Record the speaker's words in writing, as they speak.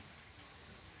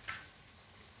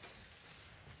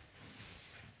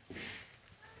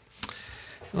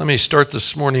Let me start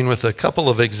this morning with a couple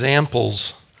of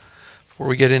examples before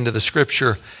we get into the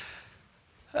scripture.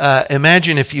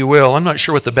 Imagine, if you will, I'm not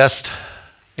sure what the best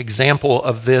example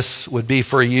of this would be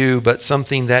for you, but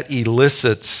something that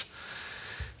elicits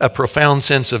a profound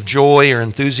sense of joy or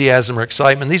enthusiasm or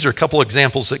excitement. These are a couple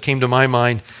examples that came to my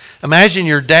mind. Imagine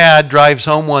your dad drives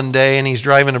home one day and he's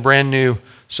driving a brand new,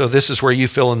 so this is where you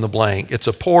fill in the blank. It's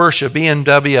a Porsche, a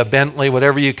BMW, a Bentley,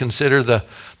 whatever you consider the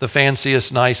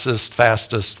fanciest, nicest,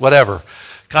 fastest, whatever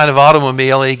kind of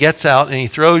automobile. He gets out and he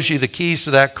throws you the keys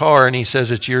to that car and he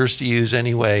says it's yours to use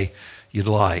any way you'd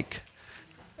like.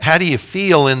 How do you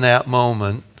feel in that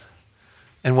moment?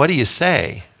 And what do you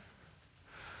say?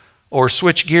 Or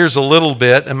switch gears a little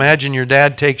bit. Imagine your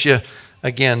dad takes you,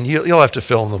 again, you'll have to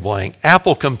fill in the blank.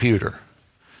 Apple computer.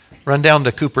 Run down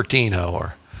to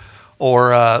Cupertino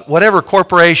or whatever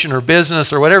corporation or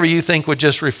business or whatever you think would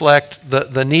just reflect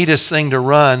the neatest thing to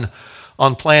run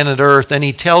on planet Earth, and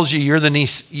he tells you you're the new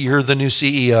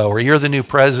CEO or you're the new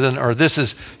president or this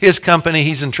is his company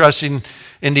he's entrusting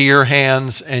into your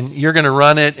hands and you're going to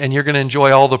run it and you're going to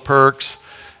enjoy all the perks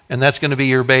and that's going to be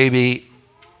your baby.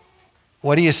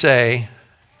 What do you say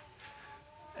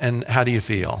and how do you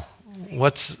feel?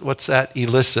 What's that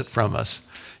elicit from us?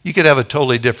 You could have a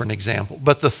totally different example,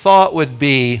 but the thought would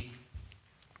be,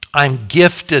 I'm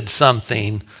gifted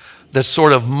something that's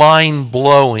sort of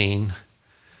mind-blowing,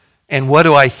 and what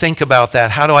do I think about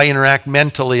that? How do I interact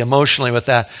mentally, emotionally with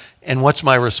that? And what's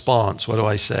my response? What do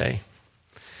I say?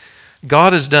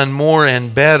 God has done more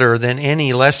and better than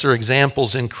any lesser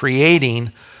examples in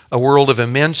creating a world of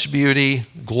immense beauty,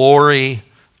 glory,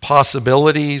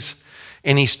 possibilities,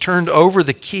 and He's turned over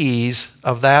the keys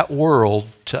of that world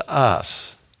to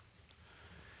us.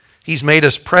 He's made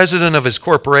us president of His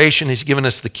corporation. He's given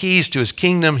us the keys to His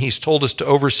kingdom. He's told us to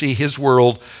oversee His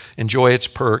world, enjoy its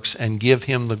perks, and give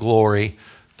Him the glory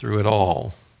through it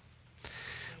all.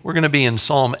 We're going to be in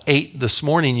Psalm 8 this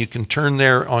morning. You can turn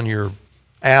there on your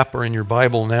app or in your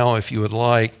Bible now if you would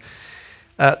like.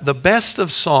 The best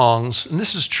of songs, and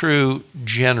this is true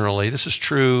generally, this is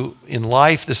true in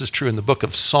life, this is true in the book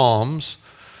of Psalms,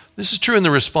 this is true in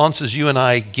the responses you and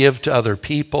I give to other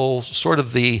people, sort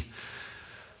of the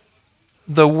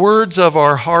words of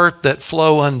our heart that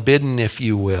flow unbidden, if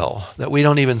you will, that we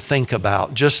don't even think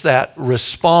about. Just that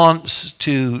response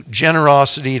to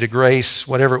generosity, to grace,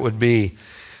 whatever it would be,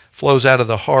 flows out of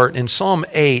the heart. In Psalm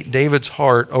 8, David's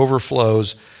heart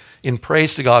overflows in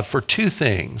praise to God for two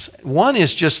things. One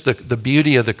is just the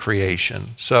beauty of the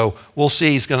creation. So we'll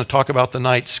see, he's going to talk about the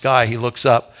night sky. He looks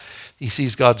up, he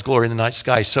sees God's glory in the night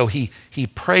sky. So he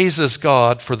praises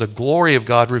God for the glory of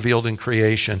God revealed in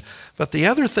creation. But the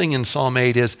other thing in Psalm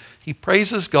 8 is he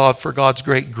praises God for God's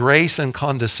great grace and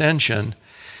condescension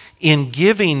in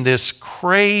giving this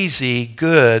crazy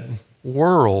good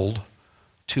world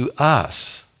to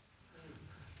us.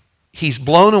 He's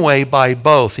blown away by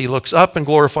both. He looks up and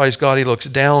glorifies God. He looks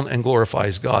down and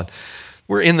glorifies God.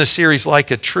 We're in the series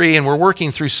Like a Tree, and we're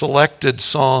working through selected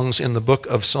songs in the book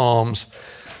of Psalms.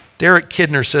 Derek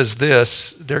Kidner says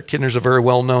this. Derek Kidner's a very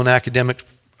well-known academic,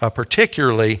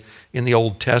 particularly in the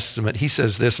Old Testament. He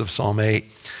says this of Psalm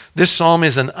 8. This psalm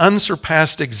is an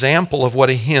unsurpassed example of what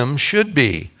a hymn should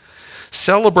be,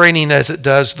 celebrating as it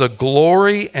does the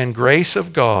glory and grace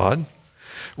of God,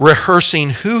 rehearsing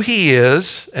who He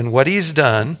is and what He's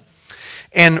done,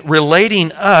 and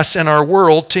relating us and our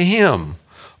world to Him,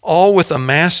 all with a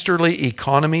masterly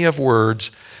economy of words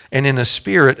and in a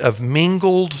spirit of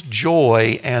mingled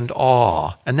joy and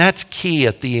awe. And that's key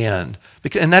at the end.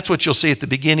 And that's what you'll see at the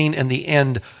beginning and the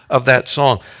end of that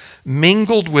song.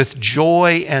 Mingled with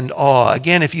joy and awe.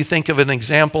 Again, if you think of an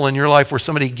example in your life where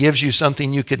somebody gives you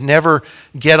something you could never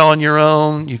get on your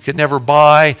own, you could never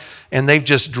buy, and they've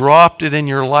just dropped it in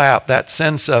your lap, that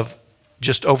sense of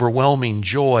just overwhelming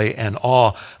joy and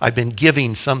awe. I've been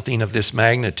giving something of this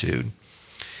magnitude.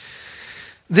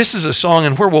 This is a song,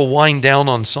 and where we'll wind down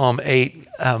on Psalm 8.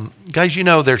 Guys, you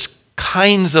know there's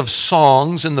kinds of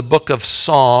songs in the book of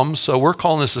Psalms, so we're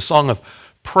calling this a song of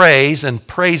praise, and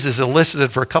praise is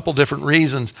elicited for a couple different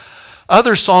reasons.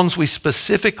 Other songs we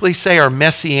specifically say are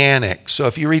messianic. So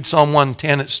if you read Psalm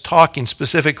 110, it's talking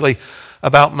specifically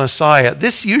about Messiah.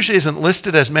 This usually isn't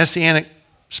listed as messianic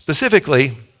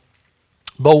specifically,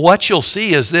 but what you'll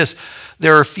see is this.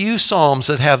 There are few psalms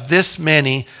that have this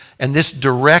many and this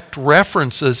direct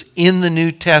references in the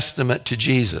New Testament to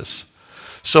Jesus.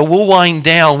 So we'll wind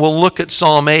down, we'll look at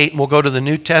Psalm 8, and we'll go to the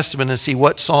New Testament and see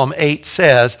what Psalm 8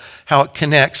 says, how it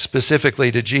connects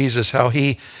specifically to Jesus, how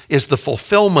He is the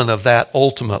fulfillment of that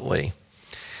ultimately.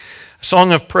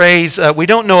 Song of praise, we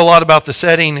don't know a lot about the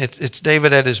setting. It's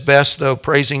David at his best, though,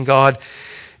 praising God.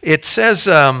 It says,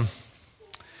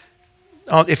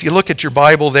 if you look at your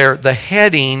Bible there, the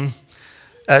heading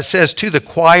says to the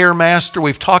choir master.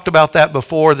 We've talked about that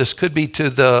before. This could be to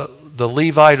the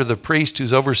Levite or the priest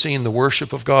who's overseeing the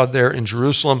worship of God there in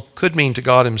Jerusalem. Could mean to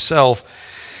God himself.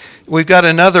 We've got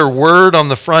another word on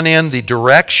the front end, the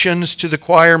directions to the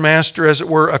choir master, as it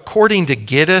were, according to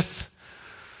Gittith.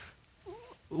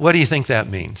 What do you think that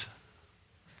means?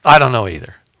 I don't know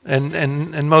either.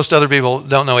 And most other people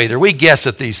don't know either. We guess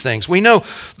at these things. We know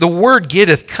the word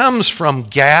Gittith comes from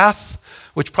Gath,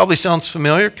 which probably sounds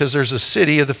familiar because there's a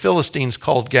city of the Philistines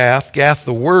called Gath. Gath,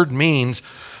 the word means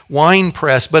wine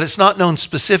press, but it's not known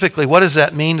specifically. What does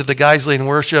that mean to the guys leading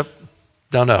worship?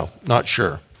 Don't know. Not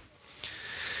sure.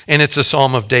 And it's a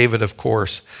Psalm of David, of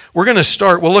course. We're going to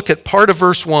start. We'll look at part of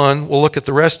verse 1. We'll look at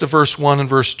the rest of verse 1 and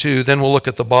verse 2. Then we'll look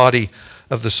at the body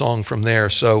of the song from there.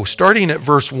 So starting at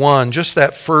verse 1, just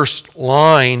that first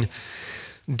line,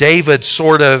 David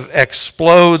sort of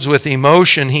explodes with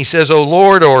emotion. He says, O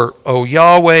Lord, or O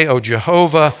Yahweh, O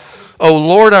Jehovah, O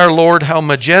Lord our Lord, how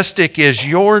majestic is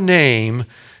your name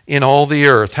in all the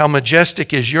earth. How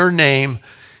majestic is your name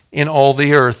in all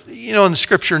the earth. You know, in the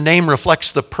scripture, name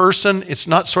reflects the person. It's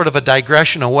not sort of a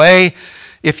digression away.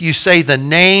 If you say the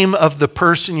name of the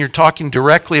person, you're talking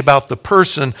directly about the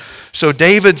person. So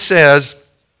David says,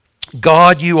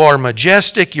 God, you are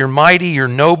majestic, you're mighty, you're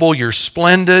noble, you're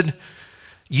splendid.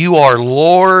 You are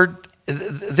Lord.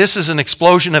 This is an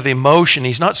explosion of emotion.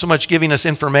 He's not so much giving us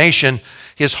information.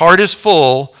 His heart is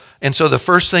full. And so the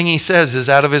first thing he says is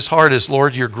out of his heart is,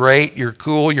 Lord, you're great, you're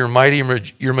cool, you're mighty,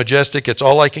 you're majestic. It's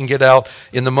all I can get out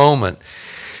in the moment.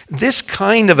 This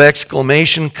kind of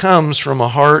exclamation comes from a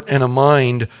heart and a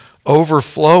mind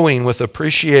overflowing with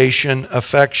appreciation,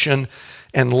 affection,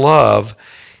 and love.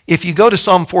 If you go to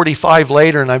Psalm 45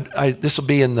 later, and this will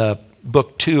be in the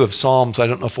book 2 of Psalms. I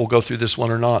don't know if we'll go through this one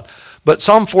or not. But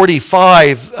Psalm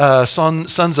 45,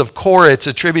 sons of Korah, it's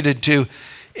attributed to,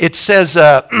 it says,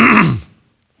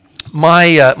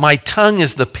 My tongue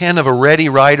is the pen of a ready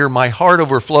writer. My heart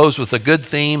overflows with a good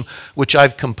theme, which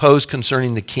I've composed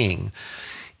concerning the king.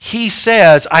 He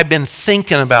says, I've been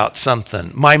thinking about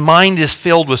something. My mind is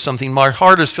filled with something. My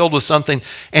heart is filled with something.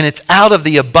 And it's out of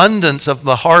the abundance of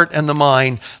the heart and the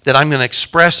mind that I'm going to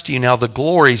express to you now the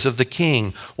glories of the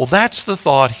king. Well, that's the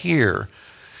thought here.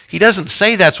 He doesn't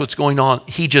say that's what's going on.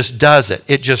 He just does it.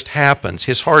 It just happens.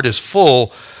 His heart is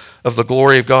full of the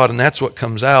glory of God, and that's what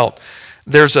comes out.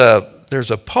 There's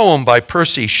a poem by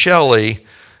Percy Shelley,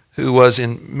 who was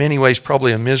in many ways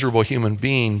probably a miserable human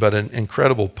being, but an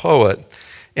incredible poet.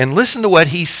 And listen to what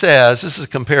he says. This is a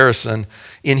comparison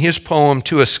in his poem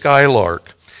To a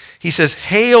Skylark. He says,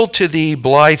 Hail to thee,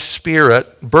 blithe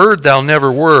spirit, bird thou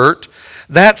never wert,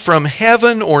 that from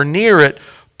heaven or near it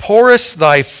pourest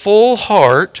thy full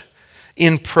heart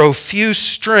in profuse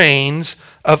strains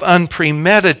of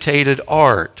unpremeditated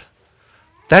art.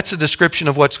 That's a description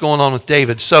of what's going on with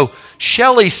David. So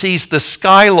Shelley sees the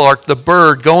skylark, the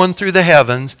bird, going through the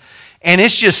heavens, and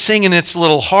it's just singing its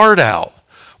little heart out.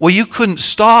 Well, you couldn't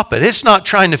stop it. It's not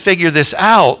trying to figure this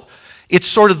out. It's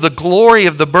sort of the glory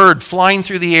of the bird flying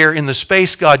through the air in the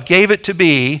space God gave it to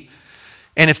be.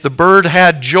 And if the bird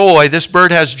had joy, this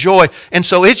bird has joy. And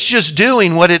so it's just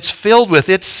doing what it's filled with.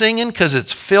 It's singing because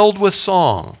it's filled with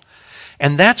song.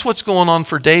 And that's what's going on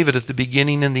for David at the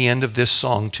beginning and the end of this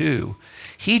song too.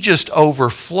 He just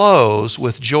overflows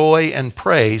with joy and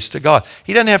praise to God.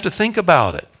 He doesn't have to think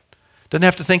about it. Doesn't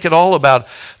have to think at all about it.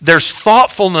 There's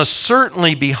thoughtfulness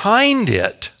certainly behind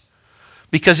it,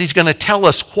 because he's going to tell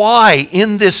us why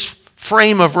in this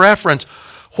frame of reference,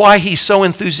 why he's so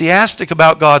enthusiastic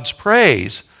about God's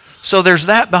praise. So there's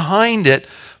that behind it,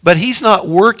 but he's not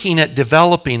working at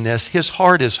developing this. His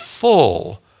heart is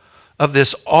full of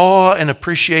this awe and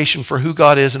appreciation for who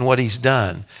God is and what he's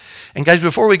done. And guys,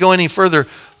 before we go any further,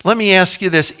 let me ask you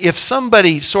this. If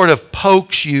somebody sort of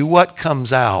pokes you, what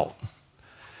comes out?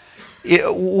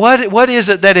 What is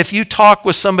it that if you talk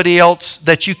with somebody else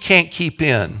that you can't keep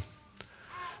in?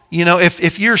 You know,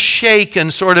 if you're shaken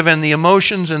sort of in the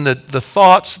emotions and the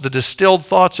thoughts, the distilled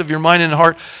thoughts of your mind and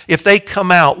heart, if they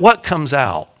come out, what comes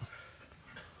out?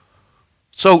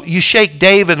 So you shake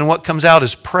David and what comes out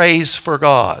is praise for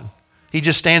God. He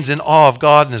just stands in awe of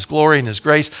God and his glory and his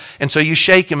grace. And so you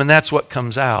shake him and that's what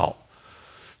comes out.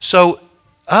 So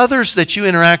others that you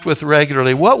interact with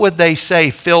regularly, what would they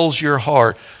say fills your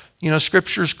heart? You know,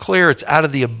 Scripture's clear. It's out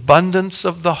of the abundance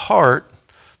of the heart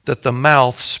that the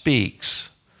mouth speaks.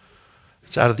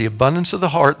 It's out of the abundance of the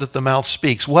heart that the mouth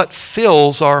speaks. What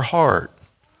fills our heart?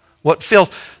 What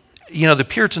fills? You know, the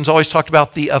Puritans always talked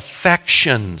about the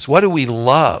affections. What do we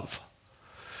love?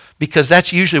 Because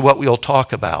that's usually what we'll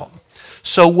talk about.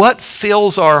 So what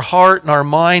fills our heart and our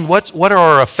mind? What are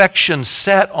our affections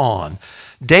set on?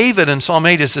 David in Psalm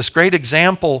 8 is this great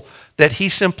example that he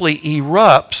simply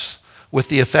erupts with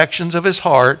the affections of his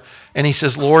heart, and he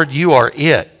says, Lord, you are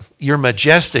it. You're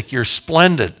majestic. You're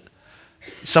splendid.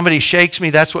 Somebody shakes me,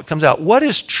 that's what comes out. What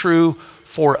is true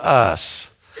for us?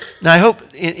 Now, I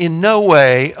hope in no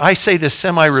way, I say this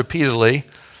semi-repeatedly,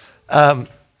 I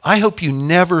hope you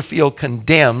never feel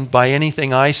condemned by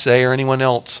anything I say or anyone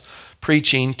else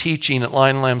preaching, teaching at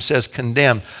Lion and Lamb says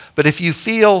condemned. But if you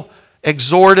feel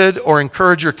exhorted or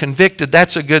encouraged or convicted,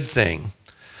 that's a good thing.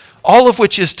 All of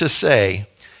which is to say,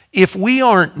 if we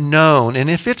aren't known, and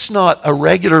if it's not a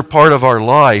regular part of our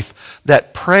life,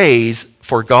 that praise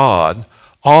for God,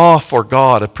 awe for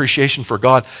God, appreciation for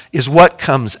God is what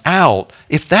comes out.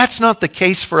 If that's not the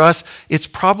case for us, it's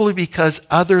probably because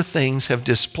other things have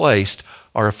displaced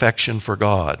our affection for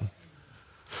God.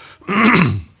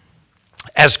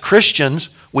 As Christians,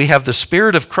 we have the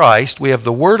Spirit of Christ, we have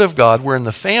the Word of God, we're in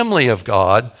the family of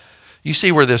God. You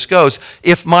see where this goes.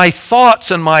 If my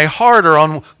thoughts and my heart are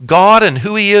on God and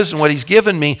who He is and what He's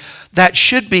given me, that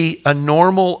should be a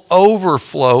normal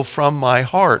overflow from my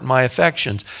heart, my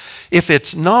affections. If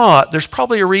it's not, there's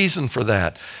probably a reason for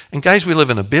that. And guys, we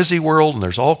live in a busy world and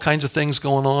there's all kinds of things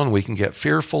going on. We can get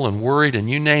fearful and worried and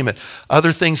you name it.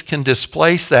 Other things can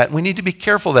displace that. We need to be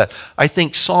careful of that. I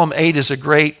think Psalm 8 is a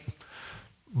great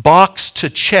box to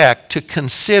check, to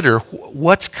consider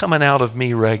what's coming out of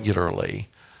me regularly.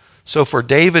 So for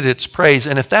David, it's praise.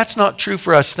 And if that's not true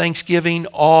for us, thanksgiving,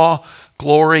 awe,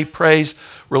 glory, praise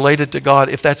related to God,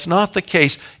 if that's not the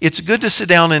case, it's good to sit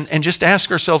down and just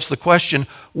ask ourselves the question,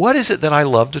 what is it that I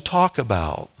love to talk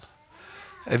about?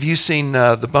 Have you seen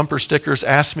the bumper stickers,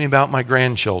 ask me about my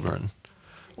grandchildren?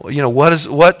 Well, you know,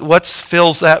 what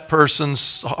fills that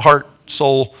person's heart,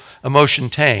 soul, emotion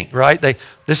tank, right?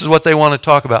 This is what they want to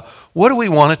talk about. What do we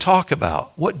want to talk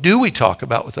about? What do we talk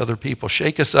about with other people?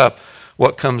 Shake us up.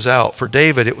 What comes out. For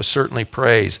David, it was certainly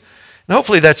praise. And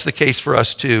hopefully that's the case for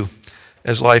us too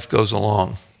as life goes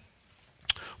along.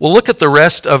 We'll look at the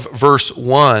rest of verse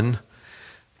 1.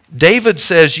 David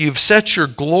says, you've set your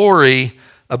glory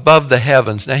above the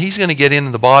heavens. Now he's going to get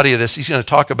into the body of this. He's going to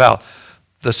talk about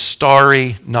the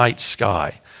starry night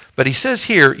sky. But he says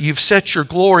here, you've set your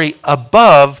glory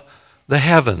above the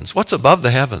heavens. What's above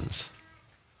the heavens?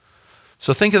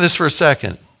 So think of this for a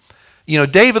second. You know,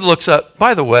 David looks up,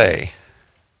 by the way,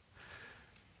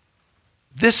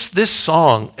 this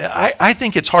song, I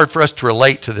think it's hard for us to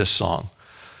relate to this song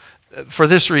for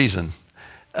this reason.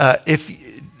 How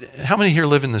many here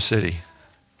live in the city?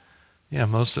 Yeah,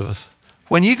 most of us.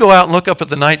 When you go out and look up at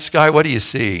the night sky, what do you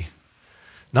see?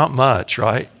 Not much,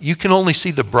 right? You can only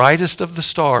see the brightest of the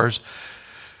stars,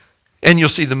 and you'll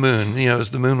see the moon. You know,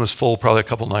 the moon was full probably a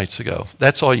couple nights ago.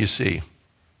 That's all you see.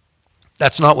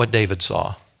 That's not what David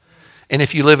saw. And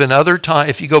if you live in other time,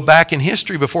 if you go back in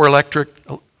history before electric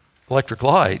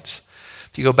lights,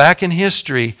 if you go back in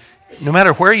history, no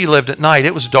matter where you lived at night,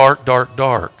 it was dark, dark,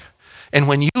 dark. And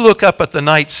when you look up at the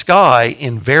night sky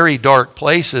in very dark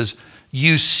places,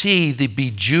 you see the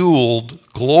bejeweled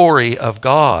glory of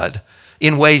God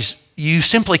in ways you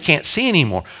simply can't see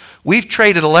anymore. We've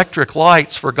traded electric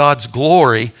lights for God's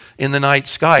glory in the night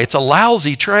sky. It's a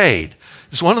lousy trade.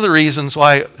 It's one of the reasons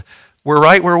why we're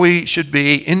right where we should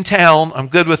be, in town. I'm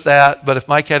good with that. But if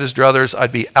Mike had his druthers,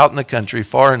 I'd be out in the country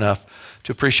far enough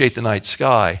to appreciate the night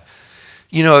sky.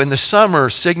 You know, in the summer,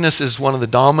 Cygnus is one of the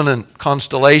dominant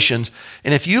constellations.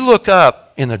 And if you look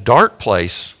up in a dark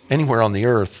place, anywhere on the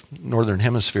earth, northern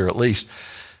hemisphere at least,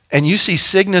 and you see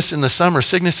Cygnus in the summer,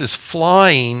 Cygnus is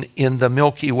flying in the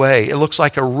Milky Way. It looks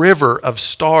like a river of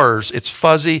stars. It's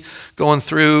fuzzy going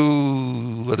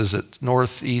through,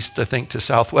 northeast, I think, to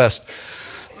southwest.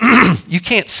 You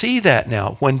can't see that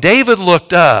now. When David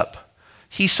looked up,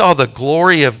 he saw the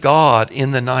glory of God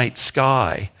in the night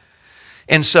sky.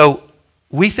 And so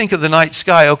we think of the night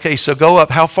sky, okay, so go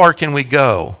up, how far can we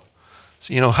go?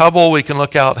 So, you know, Hubble, we can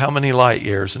look out how many light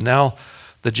years? And now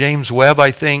the James Webb,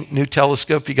 I think, new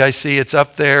telescope, you guys see, it's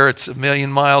up there, it's 1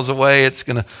 million miles away, it's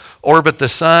going to orbit the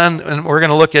sun, and we're going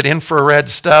to look at infrared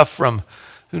stuff from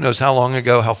who knows how long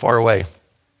ago, how far away.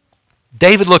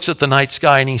 David looks at the night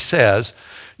sky and he says,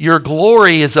 your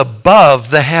glory is above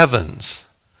the heavens.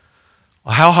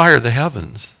 Well, how high are the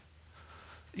heavens?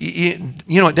 You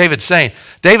know what David's saying?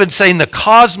 David's saying the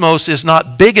cosmos is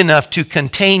not big enough to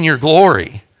contain your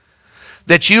glory.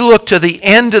 That you look to the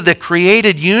end of the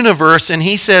created universe and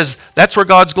he says that's where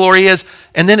God's glory is,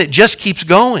 and then it just keeps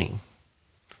going.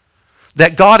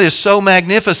 That God is so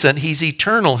magnificent, He's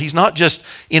eternal. He's not just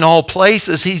in all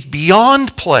places, He's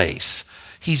beyond place.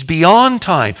 He's beyond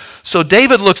time. So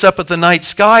David looks up at the night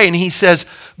sky and he says,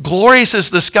 glorious as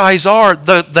the skies are,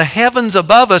 the heavens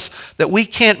above us that we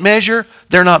can't measure,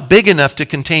 they're not big enough to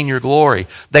contain your glory.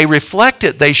 They reflect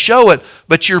it, they show it,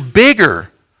 but you're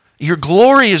bigger. Your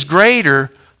glory is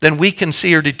greater than we can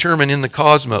see or determine in the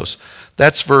cosmos.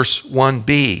 That's verse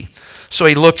 1b. So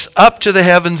he looks up to the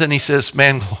heavens and he says,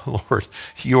 man, Lord,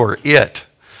 you're it.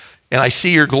 And I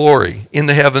see your glory in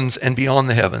the heavens and beyond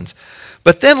the heavens.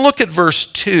 But then look at verse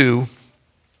 2.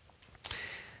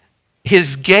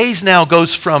 His gaze now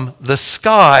goes from the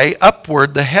sky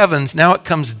upward, the heavens. Now it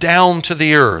comes down to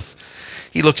the earth.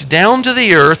 He looks down to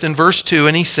the earth in verse 2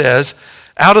 and he says,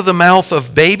 out of the mouth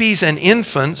of babies and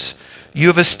infants you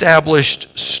have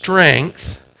established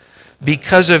strength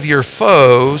because of your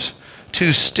foes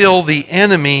to still the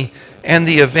enemy and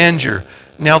the avenger.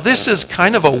 Now this is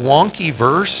kind of a wonky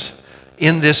verse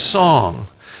in this song.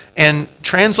 And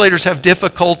translators have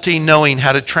difficulty knowing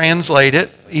how to translate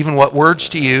it, even what words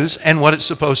to use, and what it's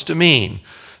supposed to mean.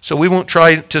 So we won't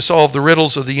try to solve the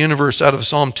riddles of the universe out of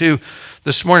Psalm 2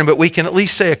 this morning, but we can at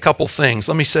least say a couple things.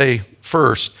 Let me say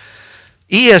first,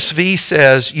 ESV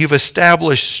says, you've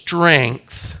established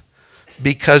strength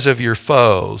because of your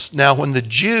foes. Now, when the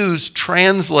Jews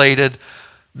translated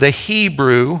the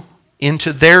Hebrew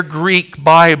into their Greek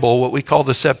Bible, what we call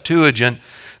the Septuagint,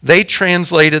 they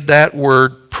translated that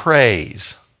word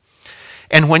praise.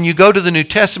 And when you go to the New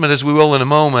Testament, as we will in a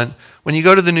moment, when you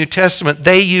go to the New Testament,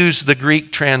 they use the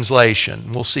Greek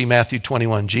translation. We'll see Matthew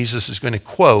 21. Jesus is going to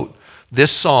quote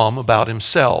this psalm about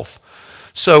himself.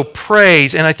 So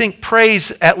praise, and I think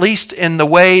praise, at least in the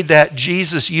way that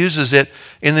Jesus uses it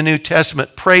in the New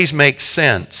Testament, praise makes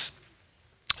sense.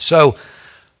 So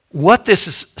what this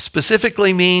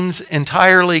specifically means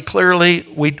entirely clearly,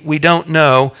 we don't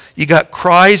know. You got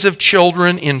cries of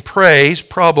children in praise,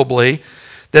 probably,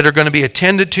 that are going to be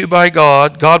attended to by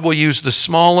God. God will use the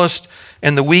smallest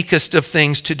and the weakest of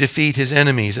things to defeat his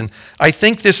enemies. And I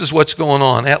think this is what's going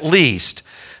on, at least.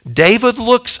 David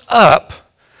looks up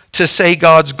to say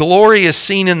God's glory is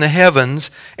seen in the heavens,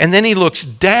 and then he looks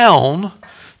down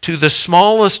to the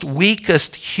smallest,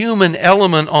 weakest human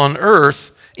element on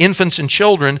earth, infants and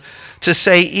children, to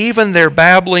say even their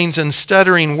babblings and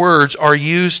stuttering words are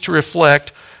used to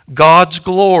reflect God's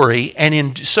glory, and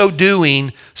in so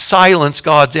doing, silence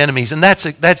God's enemies. And that's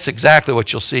exactly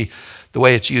what you'll see, the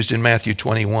way it's used in Matthew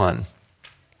 21.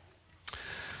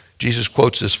 Jesus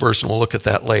quotes this verse, and we'll look at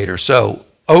that later. So,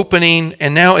 opening,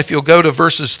 and now if you'll go to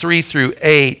verses 3 through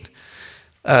 8,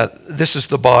 this is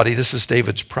the body. This is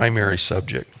David's primary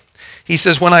subject. He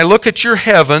says, when I look at your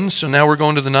heavens, so now we're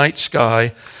going to the night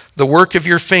sky, the work of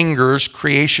your fingers,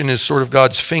 creation is sort of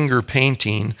God's finger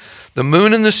painting, the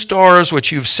moon and the stars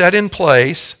which you've set in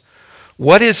place,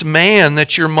 what is man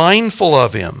that you're mindful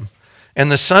of him, and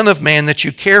the son of man that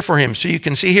you care for him? So you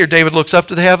can see here, David looks up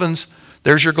to the heavens,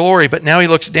 there's your glory, but now he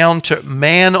looks down to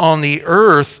man on the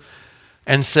earth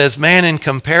and says, man, in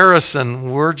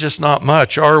comparison, we're just not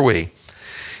much, are we?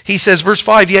 He says, verse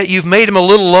 5, yet you've made him a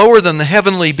little lower than the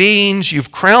heavenly beings.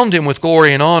 You've crowned him with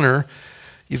glory and honor.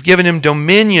 You've given him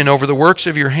dominion over the works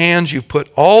of your hands. You've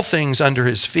put all things under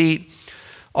his feet,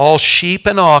 all sheep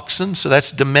and oxen, so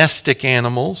that's domestic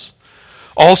animals.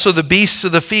 Also the beasts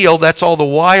of the field, that's all the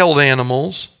wild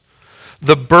animals.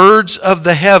 The birds of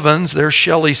the heavens, there's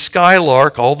Shelley's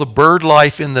skylark, all the bird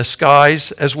life in the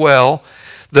skies as well.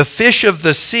 The fish of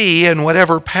the sea and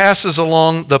whatever passes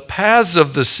along the paths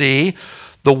of the sea,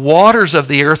 the waters of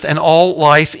the earth and all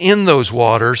life in those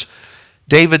waters.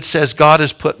 David says God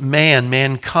has put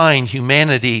mankind,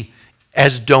 humanity,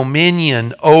 as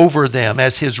dominion over them,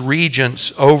 as his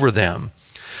regents over them.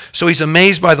 So he's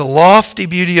amazed by the lofty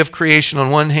beauty of creation on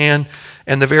one hand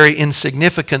and the very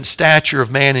insignificant stature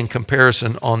of man in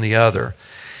comparison on the other.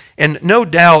 And no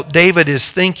doubt David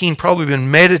is thinking, probably been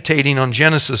meditating on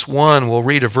Genesis 1. We'll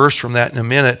read a verse from that in a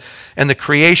minute. And the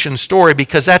creation story,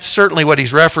 because that's certainly what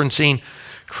he's referencing,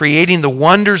 creating the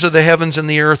wonders of the heavens and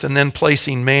the earth and then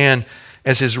placing man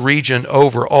as his regent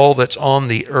over all that's on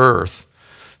the earth.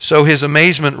 So his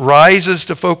amazement rises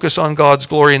to focus on God's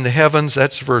glory in the heavens.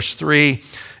 That's verse 3.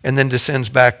 And then descends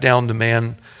back down to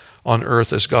man on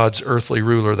earth as God's earthly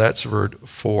ruler. That's verse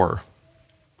 4.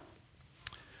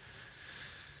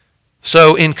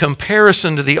 So in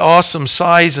comparison to the awesome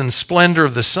size and splendor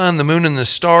of the sun, the moon, and the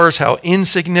stars, how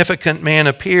insignificant man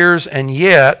appears, and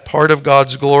yet part of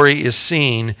God's glory is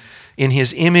seen in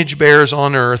his image bearers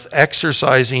on earth,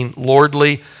 exercising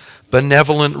lordly,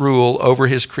 benevolent rule over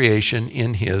his creation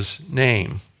in his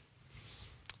name.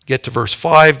 Get to verse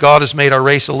 5. God has made our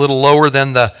race a little lower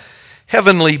than the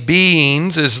heavenly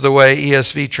beings, is the way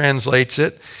ESV translates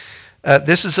it.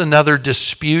 This is another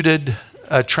disputed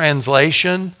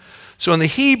translation. So in the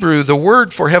Hebrew, the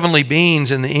word for heavenly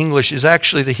beings in the English is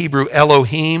actually the Hebrew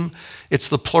Elohim. It's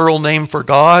the plural name for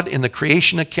God. In the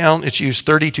creation account, it's used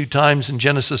 32 times in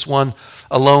Genesis 1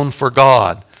 alone for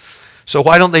God. So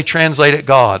why don't they translate it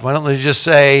God? Why don't they just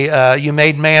say, you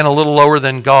made man a little lower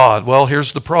than God? Well,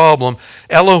 here's the problem.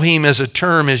 Elohim as a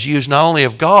term is used not only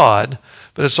of God,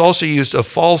 but it's also used of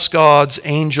false gods,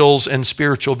 angels, and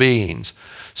spiritual beings.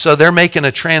 So they're making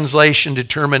a translation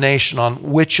determination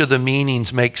on which of the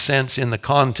meanings make sense in the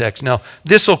context. Now,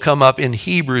 this will come up in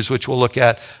Hebrews, which we'll look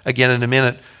at again in a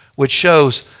minute, which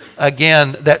shows,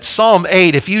 again, that Psalm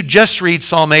 8, if you just read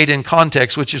Psalm 8 in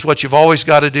context, which is what you've always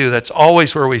got to do, that's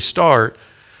always where we start.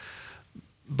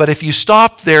 But if you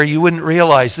stopped there, you wouldn't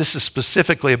realize this is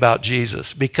specifically about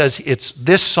Jesus, because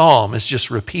this psalm is just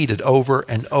repeated over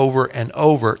and over and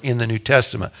over in the New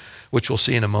Testament, which we'll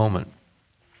see in a moment.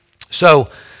 So,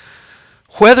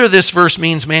 whether this verse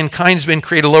means mankind has been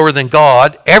created lower than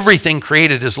God, everything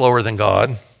created is lower than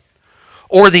God,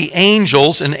 or the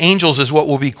angels, and angels is what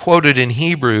will be quoted in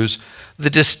Hebrews, the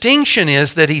distinction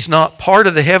is that he's not part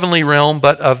of the heavenly realm,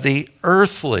 but of the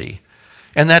earthly.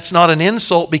 And that's not an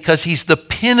insult, because he's the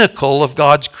pinnacle of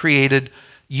God's created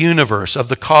universe, of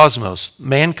the cosmos.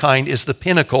 Mankind is the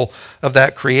pinnacle of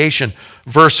that creation.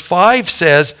 Verse 5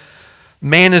 says,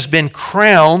 man has been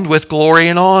crowned with glory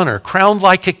and honor, crowned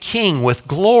like a king with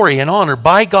glory and honor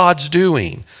by God's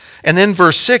doing. And then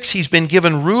verse 6, he's been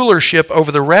given rulership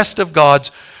over the rest of God's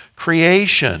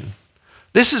creation.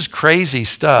 This is crazy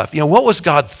stuff. What was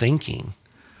God thinking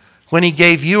when he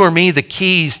gave you or me the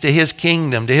keys to his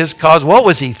kingdom, to his cause? What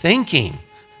was he thinking?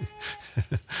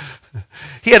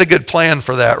 He had a good plan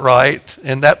for that, right?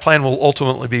 And that plan will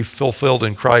ultimately be fulfilled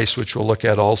in Christ, which we'll look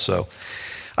at also.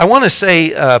 I want to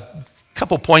say a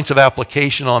couple points of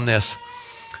application on this.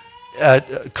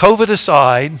 COVID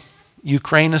aside,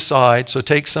 Ukraine aside, so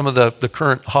take some of the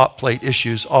current hot plate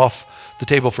issues off the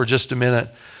table for just a minute.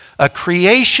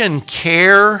 Creation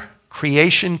care, have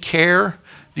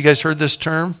you guys heard this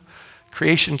term?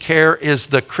 Creation care is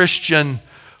the Christian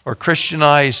or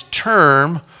Christianized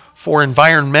term for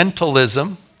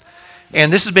environmentalism.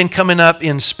 And this has been coming up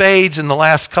in spades in the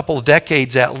last couple of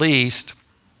decades at least.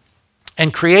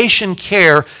 And creation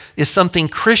care is something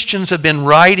Christians have been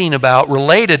writing about,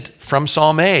 related from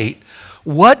Psalm 8.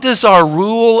 What does our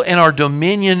rule and our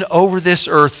dominion over this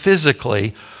earth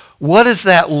physically, what does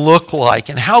that look like?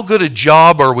 And how good a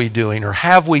job are we doing, or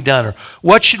have we done? Or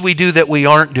what should we do that we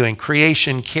aren't doing?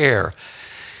 Creation care.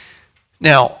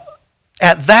 Now,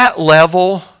 at that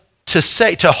level,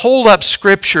 to hold up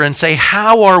Scripture and say,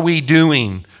 how are we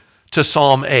doing to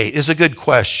Psalm 8 is a good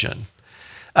question.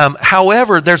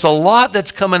 However, there's a lot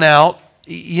that's coming out.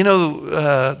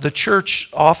 The church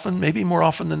often, maybe more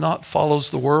often than not, follows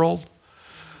the world.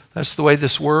 That's the way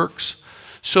this works.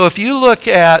 So if you look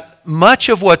at much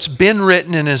of what's been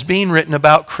written and is being written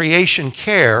about creation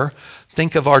care,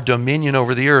 think of our dominion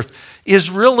over the earth,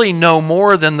 is really no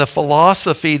more than the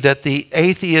philosophy that the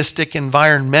atheistic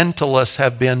environmentalists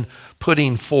have been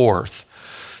putting forth.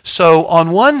 So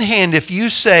on one hand, if you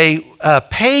say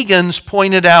pagans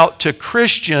pointed out to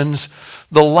Christians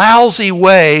the lousy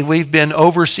way we've been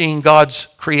overseeing God's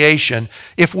creation,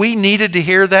 if we needed to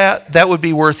hear that, that would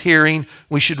be worth hearing.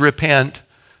 We should repent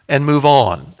and move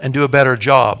on and do a better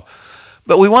job.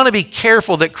 But we want to be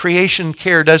careful that creation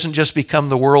care doesn't just become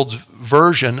the world's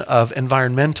version of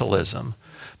environmentalism.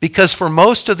 Because for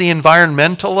most of the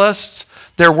environmentalists,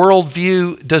 their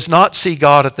worldview does not see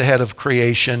God at the head of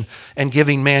creation and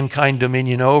giving mankind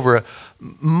dominion over it.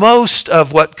 Most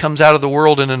of what comes out of the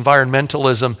world in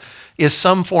environmentalism is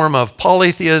some form of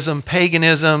polytheism,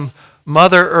 paganism,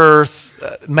 Mother Earth.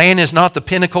 Man is not the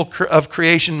pinnacle of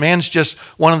creation. Man's just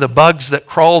one of the bugs that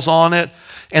crawls on it.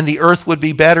 And the earth would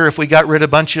be better if we got rid of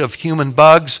a bunch of human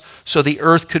bugs so the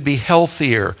earth could be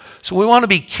healthier. So we want to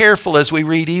be careful as we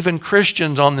read even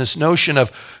Christians on this notion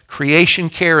of creation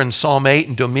care in Psalm 8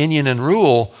 and dominion and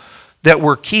rule, that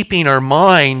we're keeping our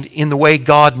mind in the way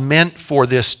God meant for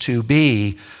this to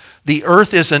be. The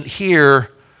earth isn't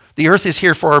here. The earth is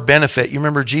here for our benefit. You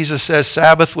remember Jesus says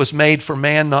Sabbath was made for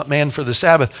man, not man for the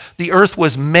Sabbath. The earth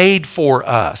was made for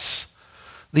us.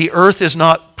 The earth is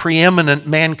not preeminent.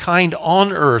 Mankind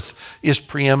on earth is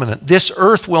preeminent. This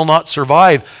earth will not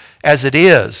survive as it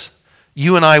is.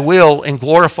 You and I will, in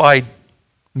glorified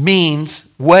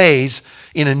ways,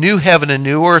 in a new heaven and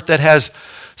new earth that has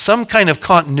some kind of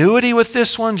continuity with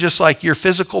this one, just like your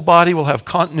physical body will have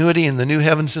continuity in the new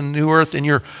heavens and new earth in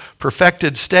your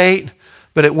perfected state,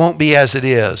 but it won't be as it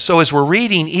is. So as we're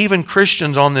reading even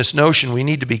Christians on this notion, we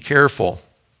need to be careful.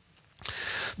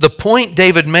 The point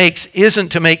David makes isn't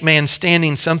to make man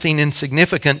standing something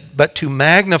insignificant, but to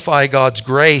magnify God's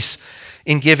grace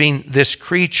in giving this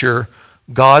creature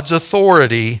God's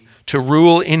authority to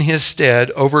rule in his stead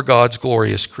over God's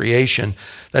glorious creation.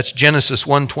 That's Genesis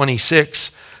 1:26.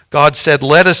 God said,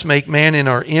 "Let us make man in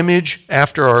our image,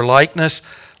 after our likeness.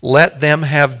 Let them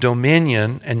have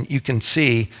dominion." And you can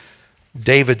see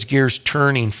David's gears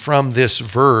turning from this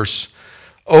verse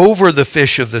over the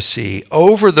fish of the sea,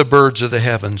 over the birds of the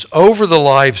heavens, over the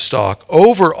livestock,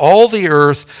 over all the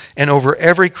earth, and over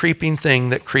every creeping thing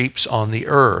that creeps on the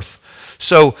earth.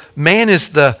 So man is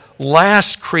the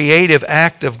last creative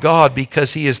act of God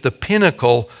because he is the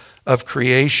pinnacle of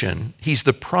creation. He's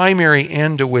the primary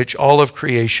end to which all of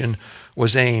creation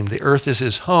was aimed. The earth is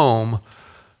his home.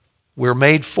 We're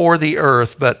made for the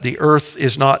earth, but the earth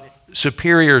is not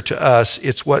superior to us.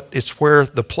 It's where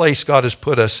the place God has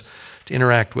put us to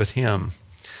interact with him.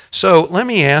 So let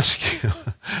me ask you,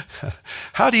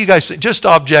 how do you guys, just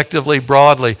objectively,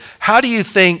 broadly, how do you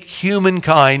think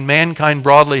humankind, mankind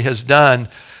broadly, has done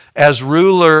as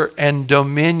ruler and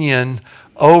dominion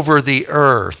over the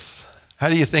earth? How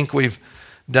do you think we've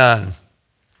done?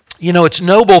 You know, it's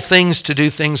noble things to do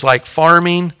things like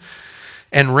farming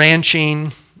and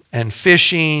ranching and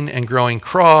fishing and growing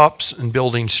crops and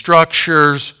building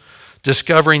structures,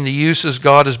 discovering the uses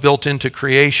God has built into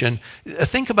creation.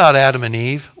 Think about Adam and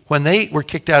Eve. When they were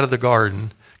kicked out of the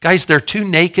garden, guys, they're two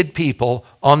naked people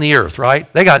on the earth,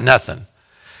 right? They got nothing.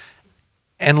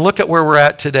 And look at where we're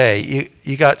at today.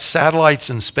 You got satellites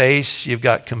in space, you've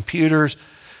got computers,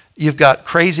 you've got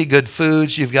crazy good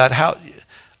foods, you've got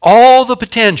all the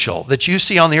potential that you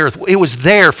see on the earth. It was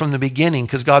there from the beginning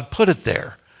because God put it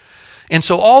there. And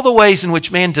so all the ways in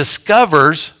which man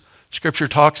discovers, Scripture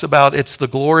talks about it's the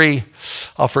glory,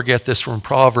 I'll forget this from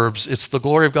Proverbs, it's the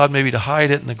glory of God maybe to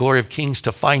hide it and the glory of kings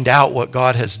to find out what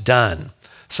God has done.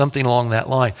 Something along that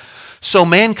line. So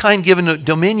mankind given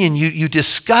dominion, you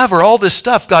discover all this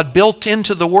stuff God built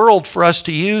into the world for us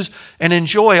to use and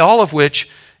enjoy, all of which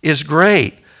is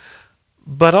great.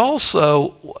 But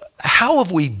also, how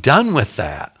have we done with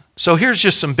that? So here's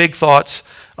just some big thoughts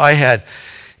I had.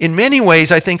 In many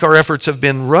ways, I think our efforts have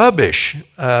been rubbish.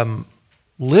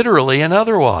 Literally and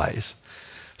otherwise.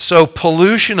 So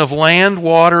pollution of land,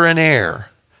 water, and air.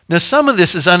 Now some of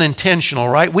this is unintentional,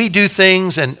 right? We do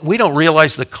things and we don't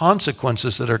realize the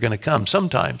consequences that are going to come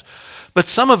sometimes. But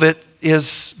some of it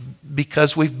is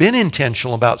because we've been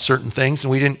intentional about certain things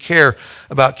and we didn't care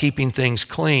about keeping things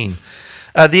clean.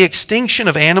 The extinction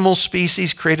of animal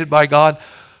species created by God.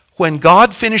 When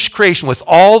God finished creation with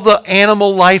all the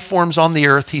animal life forms on the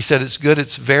earth, he said it's good,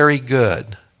 it's very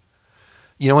good.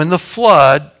 You know, in the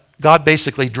flood, God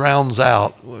basically drowns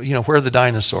out, where are the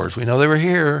dinosaurs? We know they were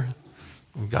here.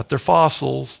 We've got their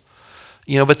fossils.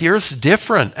 But the earth's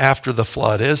different after the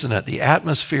flood, isn't it? The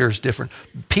atmosphere is different.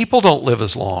 People don't live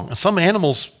as long. Some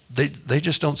animals, they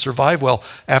just don't survive well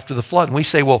after the flood. And we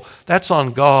say, well, that's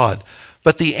on God.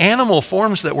 But the animal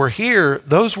forms that were here,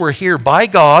 those were here by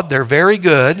God. They're very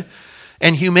good.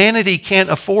 And humanity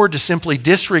can't afford to simply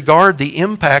disregard the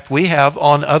impact we have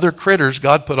on other critters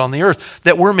God put on the earth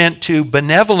that we're meant to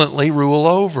benevolently rule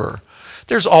over.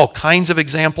 There's all kinds of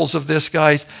examples of this,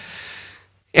 guys.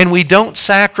 And we don't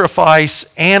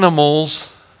sacrifice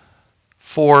animals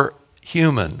for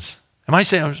humans. Am I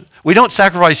saying? We don't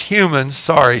sacrifice humans.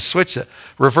 Sorry, switch it.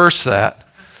 Reverse that.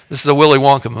 This is a Willy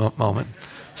Wonka moment.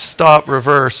 Stop,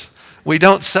 reverse. We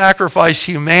don't sacrifice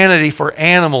humanity for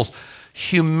animals.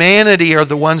 Humanity are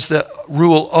the ones that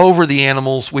rule over the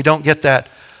animals. We don't get that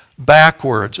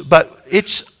backwards. But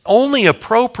it's only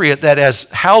appropriate that as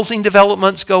housing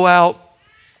developments go out,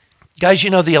 guys,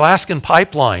 the Alaskan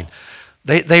pipeline,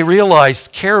 they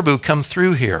realized caribou come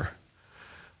through here.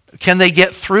 Can they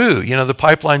get through? The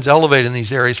pipeline's elevated in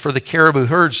these areas for the caribou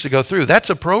herds to go through. That's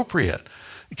appropriate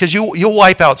because you'll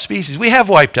wipe out species. We have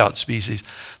wiped out species.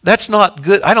 That's not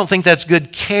good. I don't think that's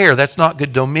good care. That's not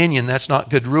good dominion. That's not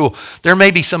good rule. There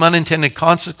may be some unintended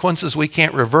consequences we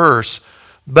can't reverse,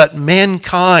 but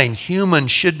mankind, humans,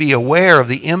 should be aware of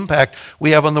the impact we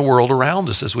have on the world around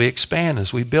us as we expand,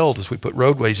 as we build, as we put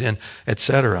roadways in,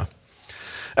 etc.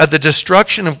 The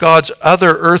destruction of God's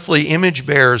other earthly image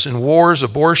bearers in wars,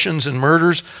 abortions, and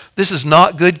murders, this is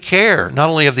not good care, not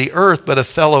only of the earth, but of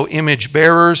fellow image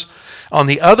bearers. On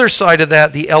the other side of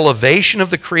that, the elevation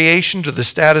of the creation to the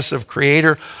status of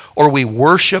creator, or we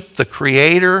worship the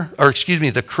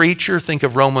the creature. Think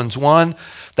of Romans 1.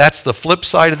 That's the flip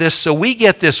side of this. So we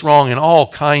get this wrong in all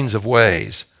kinds of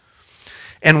ways.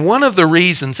 And one of the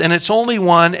reasons, and it's only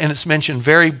one, and it's mentioned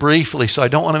very briefly, so I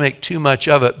don't want to make too much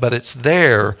of it, but it's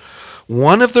there.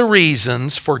 One of the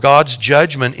reasons for God's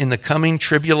judgment in the coming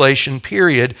tribulation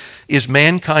period is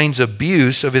mankind's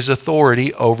abuse of his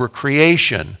authority over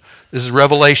creation. This is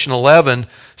Revelation 11,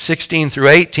 16 through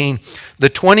 18. The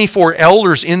 24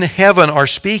 elders in heaven are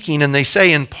speaking, and they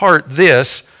say in part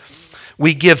this: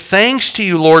 "We give thanks to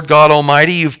you, Lord God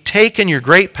Almighty. You've taken your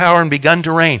great power and begun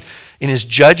to reign." In his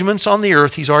judgments on the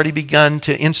earth, he's already begun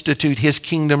to institute his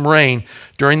kingdom reign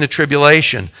during the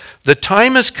tribulation. "The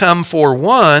time has come for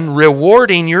one,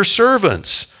 rewarding your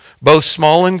servants, both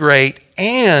small and great,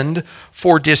 and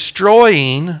for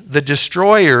destroying the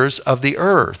destroyers of the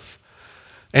earth."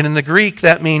 And in the Greek,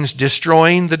 that means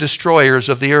destroying the destroyers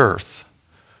of the earth.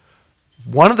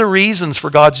 One of the reasons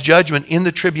for God's judgment in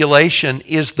the tribulation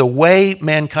is the way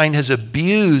mankind has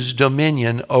abused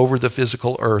dominion over the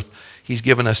physical earth he's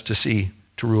given us to see,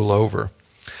 to rule over.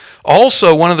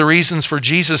 Also, one of the reasons for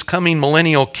Jesus' coming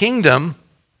millennial kingdom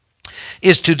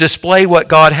is to display what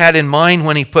God had in mind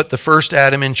when he put the first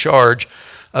Adam in charge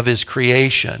of his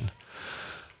creation.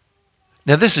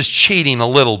 Now, this is cheating a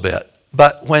little bit.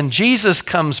 But when Jesus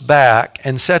comes back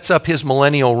and sets up his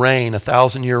millennial reign,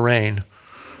 1,000-year reign,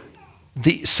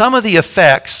 some of the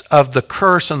effects of the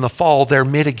curse and the fall, they're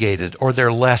mitigated or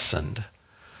they're lessened.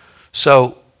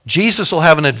 So Jesus will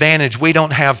have an advantage we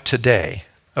don't have today,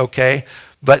 okay?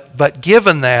 But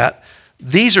given that,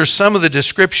 these are some of the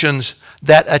descriptions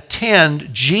that attend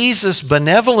Jesus'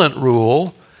 benevolent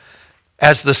rule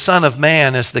as the Son of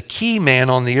Man, as the key man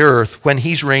on the earth when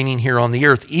he's reigning here on the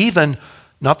earth, even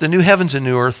not the new heavens and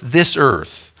new earth, this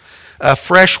earth.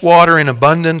 Fresh water in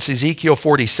abundance, Ezekiel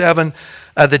 47.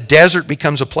 The desert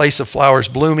becomes a place of flowers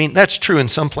blooming. That's true in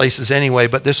some places anyway,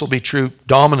 but this will be true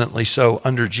dominantly so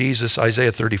under Jesus,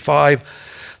 Isaiah 35.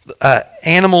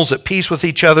 Animals at peace with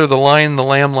each other, the lion and the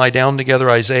lamb lie down together,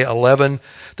 Isaiah 11.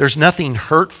 There's nothing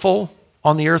hurtful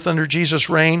on the earth under Jesus'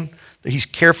 reign. He's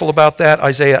careful about that,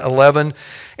 Isaiah 11.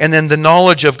 And then the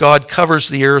knowledge of God covers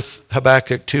the earth,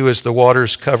 Habakkuk 2, as the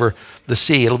waters cover the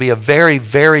sea. It'll be a very,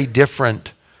 very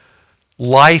different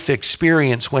life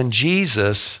experience when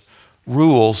Jesus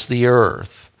rules the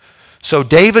earth. So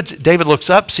David looks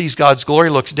up, sees God's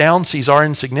glory, looks down, sees our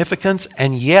insignificance,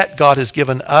 and yet God has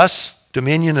given us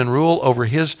dominion and rule over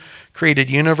his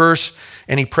created universe,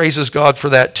 and he praises God for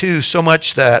that too, so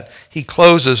much that he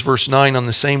closes verse 9 on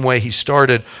the same way he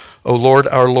started. O Lord,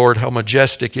 our Lord, how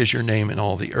majestic is your name in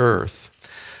all the earth. I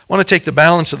want to take the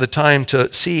balance of the time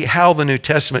to see how the New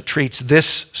Testament treats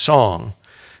this song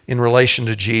in relation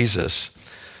to Jesus.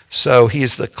 So he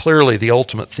is clearly the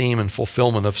ultimate theme and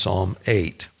fulfillment of Psalm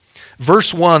 8.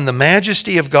 Verse 1, the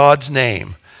majesty of God's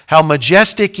name. How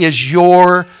majestic is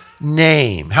your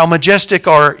name. How majestic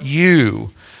are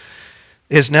you?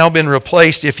 Has now been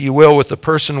replaced, if you will, with the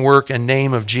person, work, and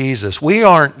name of Jesus. We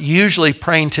aren't usually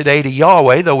praying today to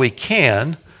Yahweh, though we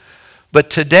can, but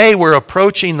today we're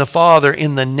approaching the Father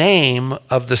in the name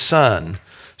of the Son.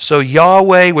 So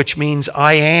Yahweh, which means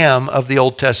I am of the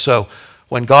Old Testament. So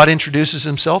when God introduces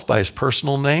himself by his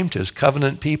personal name to his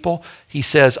covenant people, he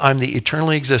says, I'm the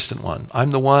eternally existent one.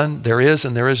 I'm the one, there is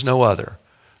and there is no other.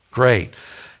 Great.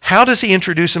 How does he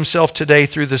introduce himself today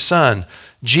through the Son?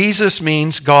 Jesus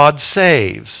means God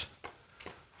saves.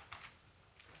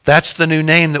 That's the new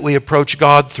name that we approach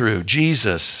God through.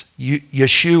 Jesus,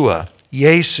 Yeshua,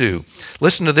 Yesu.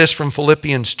 Listen to this from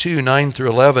Philippians 2, 9 through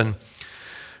 11.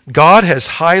 God has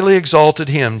highly exalted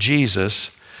him,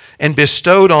 Jesus, and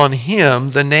bestowed on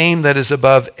him the name that is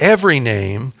above every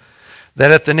name, that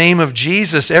at the name of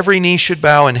Jesus every knee should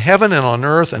bow in heaven and on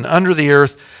earth and under the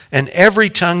earth, and every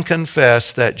tongue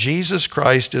confess that Jesus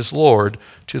Christ is Lord,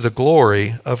 to the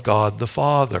glory of God the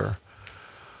Father.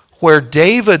 Where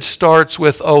David starts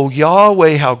with, O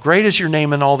Yahweh, how great is your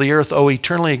name in all the earth, O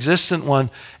eternally existent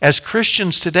one. As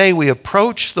Christians today, we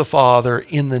approach the Father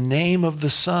in the name of the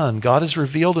Son. God has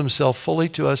revealed himself fully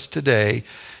to us today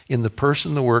in the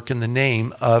person, the work, and the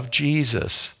name of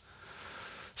Jesus.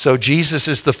 So Jesus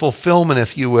is the fulfillment,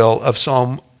 if you will, of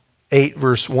Psalm 8,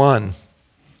 verse 1.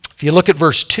 If you look at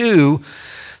verse 2,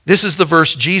 this is the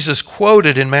verse Jesus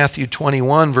quoted in Matthew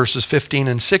 21, verses 15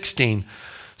 and 16.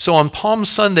 So on Palm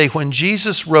Sunday, when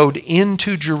Jesus rode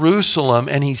into Jerusalem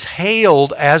and he's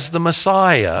hailed as the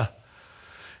Messiah,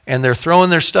 and they're throwing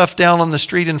their stuff down on the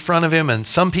street in front of him, and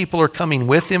some people are coming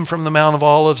with him from the Mount of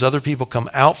Olives, other people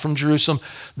come out from Jerusalem.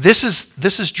 This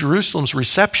is Jerusalem's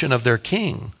reception of their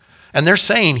king. And they're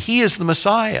saying he is the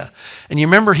Messiah. And you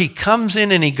remember he comes in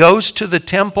and he goes to the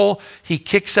temple, he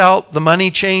kicks out the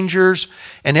money changers,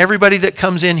 and everybody that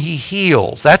comes in he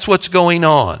heals. That's what's going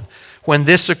on when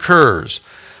this occurs.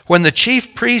 When the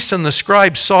chief priests and the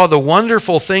scribes saw the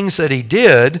wonderful things that he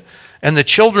did, and the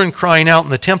children crying out in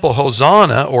the temple,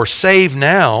 Hosanna, or save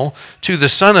now, to the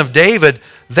Son of David,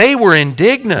 they were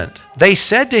indignant. They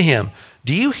said to him,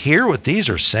 do you hear what these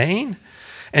are saying?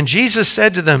 And Jesus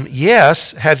said to them,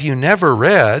 yes, have you never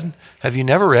read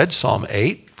Psalm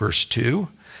 8, verse 2?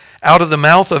 Out of the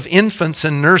mouth of infants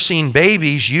and nursing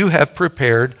babies you have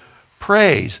prepared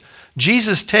praise.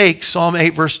 Jesus takes Psalm 8,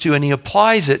 verse 2, and he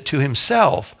applies it to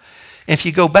himself. If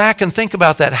you go back and think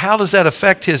about that, how does that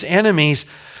affect his enemies?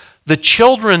 The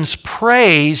children's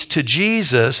praise to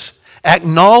Jesus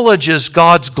acknowledges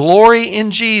God's glory in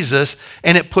Jesus,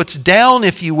 and it puts down,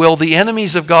 if you will, the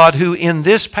enemies of God, who in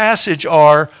this passage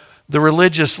are the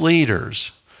religious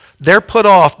leaders. They're put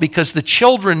off because the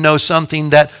children know something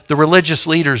that the religious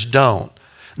leaders don't.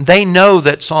 They know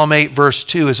that Psalm 8 verse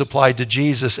 2 is applied to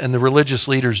Jesus, and the religious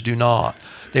leaders do not.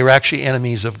 They were actually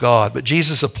enemies of God. But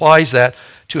Jesus applies that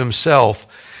to himself.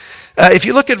 If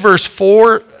you look at verse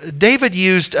 4, David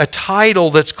used a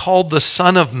title that's called the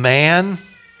Son of Man.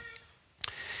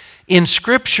 In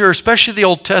Scripture, especially the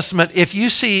Old Testament, if you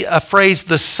see a phrase,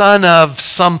 the son of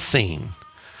something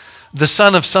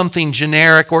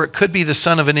generic, or it could be the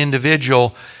son of an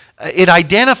individual, it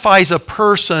identifies a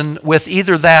person with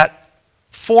either that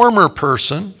former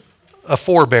person, a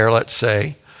forebear, let's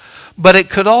say, but it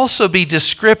could also be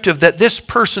descriptive that this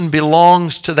person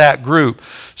belongs to that group.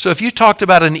 So if you talked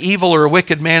about an evil or a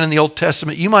wicked man in the Old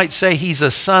Testament, you might say he's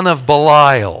a son of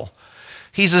Belial.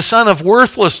 He's a son of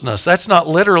worthlessness. That's not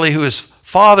literally who his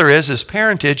father is, his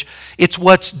parentage. It's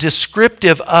what's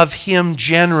descriptive of him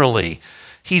generally.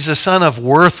 He's a son of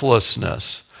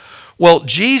worthlessness. Well,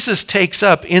 Jesus takes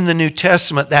up in the New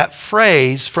Testament that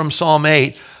phrase from Psalm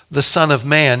 8, the Son of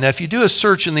Man. Now, if you do a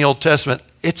search in the Old Testament,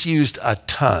 it's used a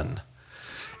ton.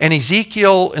 And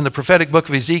Ezekiel, in the prophetic book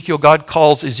of Ezekiel, God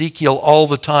calls Ezekiel all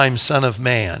the time Son of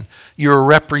Man. You're a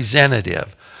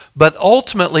representative. But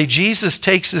ultimately, Jesus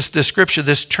takes this description,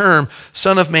 this term,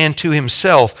 Son of Man, to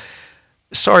himself.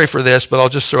 Sorry for this, but I'll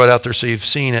just throw it out there so you've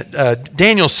seen it.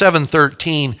 Daniel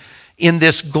 7:13, in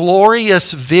this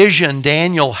glorious vision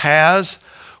Daniel has,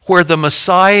 where the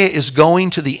Messiah is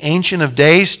going to the Ancient of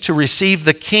Days to receive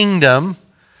the kingdom,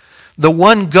 the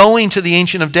one going to the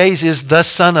Ancient of Days is the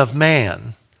Son of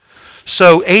Man.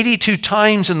 So 82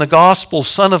 times in the Gospel,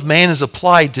 Son of Man is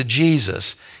applied to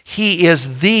Jesus. He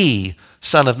is the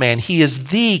Son of Man. He is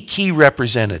the key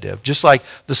representative. Just like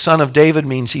the Son of David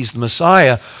means he's the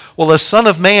Messiah. Well, the Son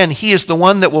of Man, he is the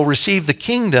one that will receive the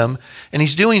kingdom, and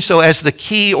he's doing so as the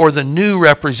key or the new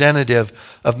representative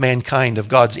of mankind, of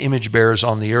God's image bearers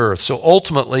on the earth. So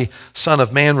ultimately, Son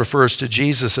of Man refers to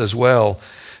Jesus as well.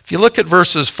 If you look at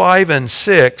verses 5 and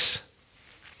 6,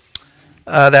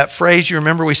 that phrase, you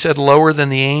remember we said lower than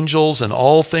the angels, and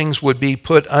all things would be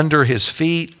put under his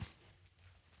feet.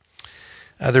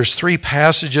 There's three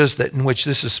passages in which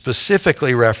this is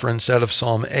specifically referenced out of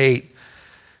Psalm 8.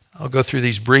 I'll go through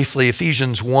these briefly.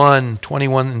 Ephesians 1,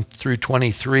 21 through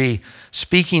 23.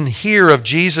 Speaking here of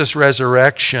Jesus'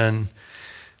 resurrection,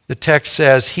 the text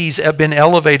says, he's been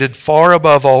elevated far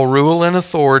above all rule and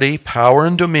authority, power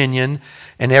and dominion,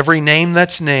 and every name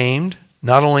that's named,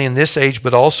 not only in this age,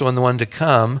 but also in the one to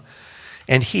come.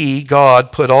 And he,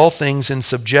 God, put all things in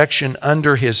subjection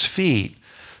under his feet.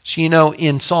 So,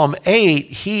 in Psalm 8,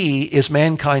 he is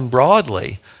mankind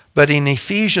broadly. But in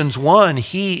Ephesians 1,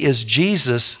 he is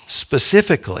Jesus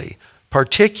specifically,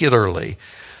 particularly.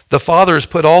 The Father has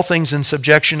put all things in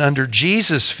subjection under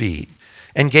Jesus' feet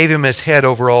and gave him as head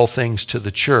over all things to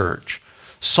the church.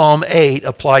 Psalm 8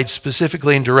 applied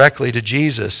specifically and directly to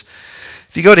Jesus.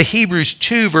 If you go to Hebrews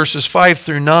 2, verses 5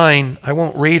 through 9, I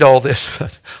won't read all this,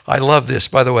 but I love this,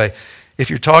 by the way. If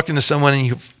you're talking to someone and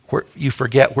you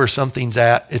forget where something's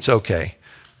at, it's okay,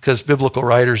 because biblical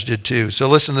writers did too. So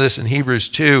listen to this in Hebrews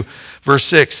 2, verse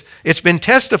 6. It's been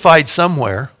testified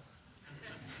somewhere.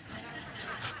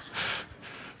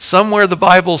 Somewhere the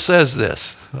Bible says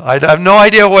this. I have no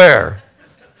idea where.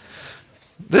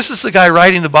 This is the guy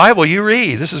writing the Bible. You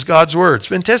read. This is God's word. It's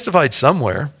been testified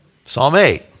somewhere. Psalm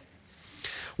 8.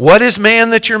 What is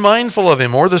man that you're mindful of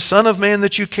him, or the Son of Man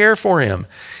that you care for him?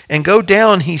 And go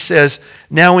down, he says,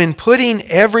 now in putting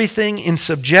everything in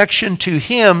subjection to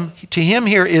him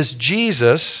here is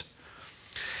Jesus,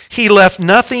 he left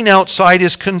nothing outside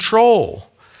his control.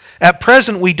 At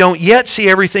present, we don't yet see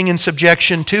everything in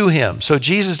subjection to him. So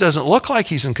Jesus doesn't look like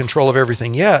he's in control of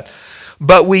everything yet.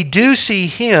 But we do see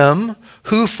him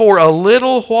who for a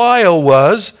little while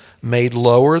was made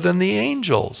lower than the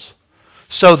angels.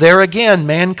 So there again,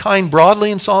 mankind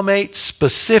broadly in Psalm 8,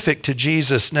 specific to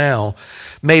Jesus now,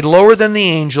 made lower than the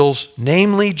angels,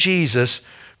 namely Jesus,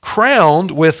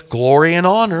 crowned with glory and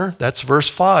honor, that's verse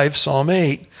 5, Psalm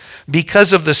 8,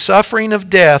 because of the suffering of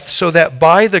death, so that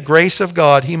by the grace of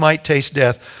God he might taste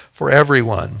death for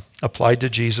everyone, applied to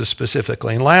Jesus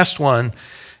specifically. And last one,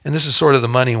 and this is sort of the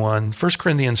money one, 1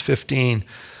 Corinthians 15,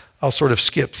 I'll sort of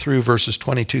skip through verses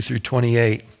 22 through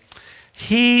 28.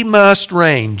 He must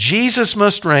reign, Jesus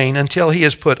must reign until he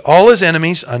has put all his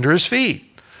enemies under his feet.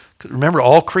 Remember,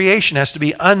 all creation has to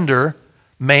be under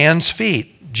man's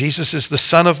feet. Jesus is the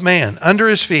Son of Man, under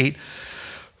his feet.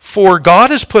 For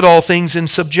God has put all things in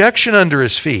subjection under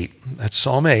his feet. That's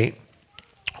Psalm 8.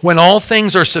 When all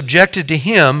things are subjected to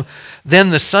him, then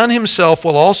the Son himself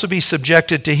will also be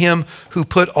subjected to him who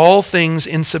put all things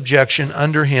in subjection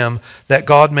under him, that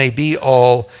God may be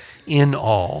all in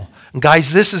all. And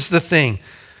guys, this is the thing.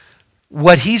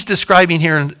 What he's describing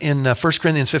here in 1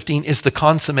 Corinthians 15 is the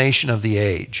consummation of the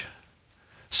age.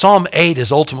 Psalm 8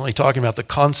 is ultimately talking about the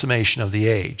consummation of the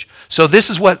age. So this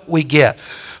is what we get.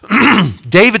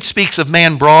 David speaks of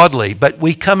man broadly, but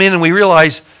we come in and we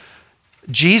realize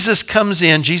Jesus comes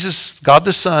in, Jesus, God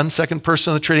the Son, second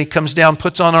person of the Trinity, comes down,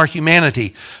 puts on our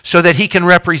humanity so that he can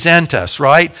represent us,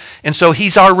 right? And so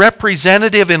he's our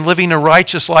representative in living a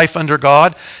righteous life under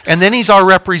God, and then he's our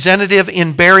representative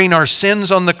in bearing our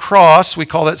sins on the cross. We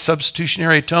call that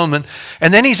substitutionary atonement.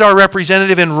 And then he's our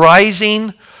representative in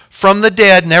rising from the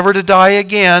dead, never to die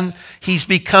again. He's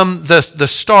become the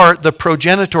start, the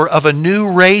progenitor of a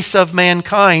new race of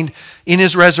mankind in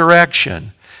his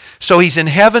resurrection. So he's in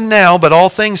heaven now, but all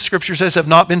things, Scripture says, have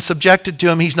not been subjected to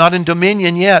him. He's not in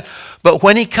dominion yet. But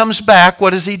when he comes back, what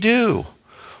does he do?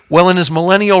 Well, in his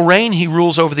millennial reign, he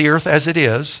rules over the earth as it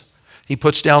is. He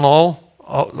puts down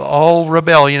all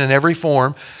rebellion in every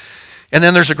form. And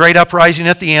then there's a great uprising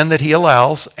at the end that he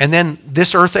allows. And then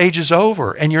this earth age is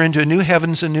over, and you're into a new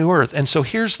heavens and new earth. And so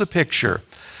here's the picture.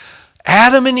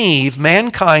 Adam and Eve,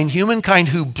 mankind, humankind,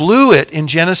 who blew it in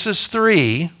Genesis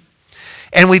 3,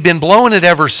 and we've been blowing it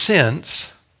ever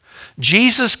since.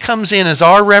 Jesus comes in as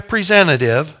our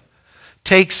representative,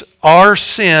 takes our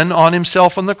sin on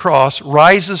himself on the cross,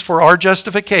 rises for our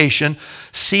justification,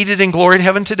 seated in glory in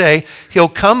heaven today. He'll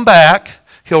come back,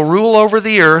 he'll rule over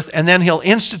the earth, and then he'll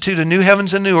institute a new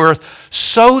heavens and new earth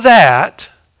so that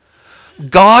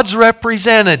God's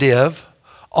representative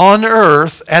on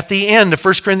earth at the end of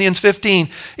 1 Corinthians 15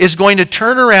 is going to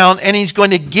turn around and he's going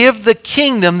to give the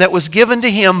kingdom that was given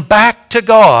to him back to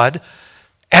God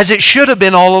as it should have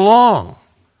been all along.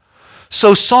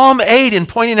 So Psalm 8, in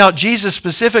pointing out Jesus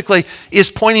specifically,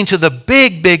 is pointing to the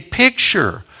big, big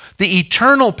picture, the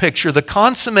eternal picture, the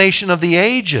consummation of the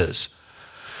ages.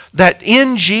 That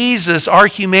in Jesus, our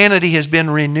humanity has been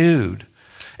renewed.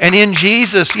 And in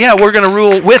Jesus, we're going to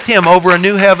rule with him over a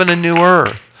new heaven and new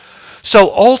earth.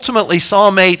 So ultimately,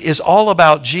 Psalm 8 is all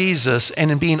about Jesus, and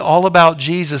in being all about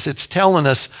Jesus, it's telling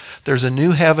us there's a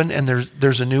new heaven and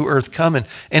there's a new earth coming,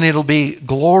 and it'll be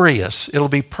glorious. It'll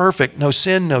be perfect. No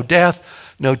sin, no death,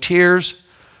 no tears.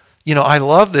 You know, I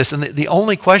love this, and the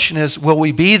only question is, will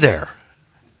we be there?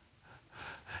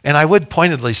 And I would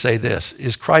pointedly say this,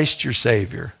 is Christ your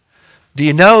Savior? Do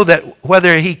you know that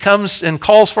whether he comes and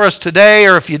calls for us today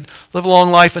or if you live a long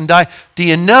life and die, do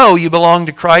you know you belong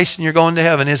to Christ and you're going to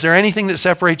heaven? Is there anything that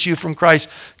separates you from Christ?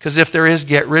 Because if there is,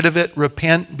 get rid of it,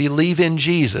 repent, believe in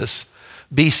Jesus,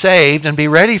 be saved, and be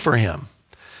ready for him.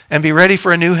 And be ready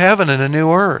for a new heaven and a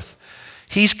new earth.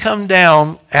 He's come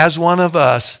down as one of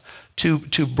us to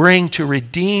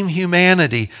redeem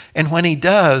humanity. And when he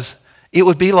does, it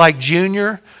would be like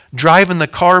Junior driving the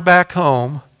car back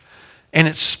home, and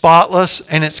it's spotless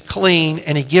and it's clean,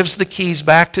 and he gives the keys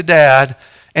back to Dad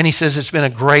and he says, it's been a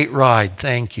great ride,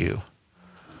 thank you.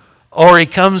 Or he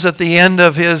comes at the end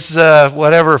of his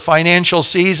financial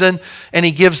season and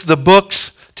he gives the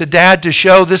books to Dad to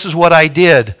show, this is what I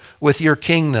did with your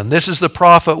kingdom. This is the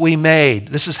profit we made.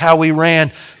 This is how we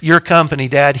ran your company,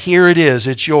 Dad. Here it is,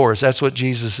 it's yours. That's what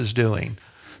Jesus is doing.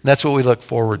 That's what we look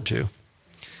forward to.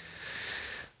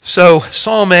 So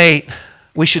Psalm 8,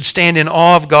 we should stand in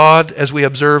awe of God as we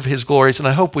observe his glories, and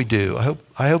I hope we do.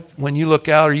 I hope when you look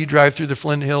out or you drive through the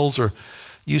Flint Hills or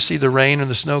you see the rain or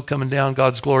the snow coming down,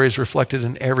 God's glory is reflected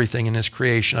in everything in his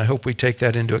creation. I hope we take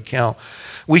that into account.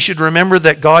 We should remember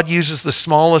that God uses the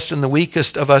smallest and the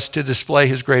weakest of us to display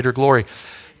his greater glory.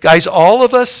 Guys, all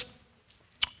of us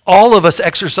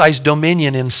exercise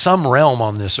dominion in some realm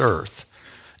on this earth.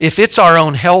 If it's our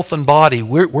own health and body,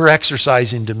 we're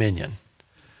exercising dominion.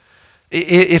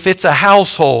 If it's a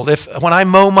household, when I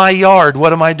mow my yard,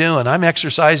 what am I doing? I'm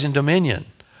exercising dominion.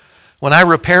 When I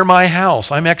repair my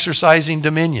house, I'm exercising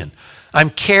dominion. I'm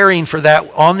caring for that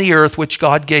on the earth which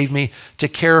God gave me to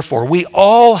care for. We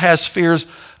all have spheres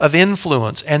of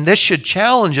influence. And this should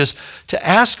challenge us to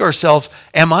ask ourselves,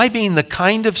 am I being the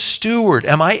kind of steward?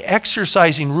 Am I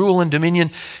exercising rule and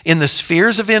dominion in the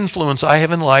spheres of influence I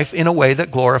have in life in a way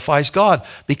that glorifies God?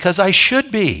 Because I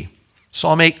should be.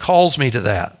 Psalm 8 calls me to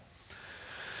that.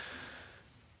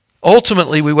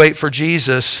 Ultimately, we wait for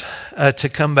Jesus to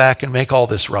come back and make all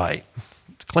this right.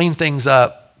 Clean things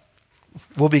up.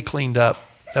 We'll be cleaned up.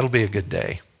 That'll be a good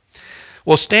day.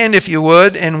 Well, stand if you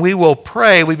would, and we will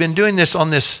pray. We've been doing this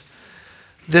on this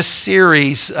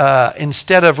series.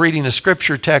 Instead of reading a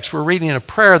scripture text, we're reading a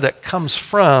prayer that comes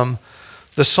from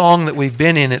the song that we've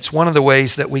been in. It's one of the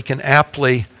ways that we can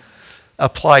aptly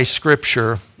apply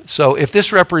scripture. So if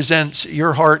this represents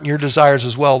your heart and your desires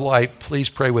as well, why, please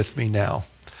pray with me now.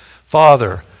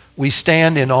 Father, we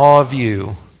stand in awe of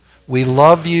you. We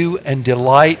love you and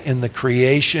delight in the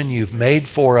creation you've made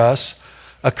for us,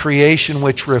 a creation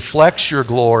which reflects your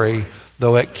glory,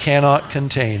 though it cannot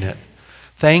contain it.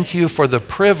 Thank you for the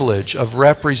privilege of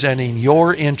representing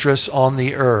your interests on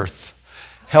the earth.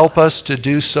 Help us to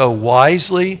do so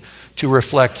wisely, to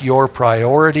reflect your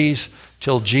priorities,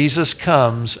 till Jesus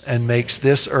comes and makes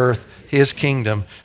this earth his kingdom.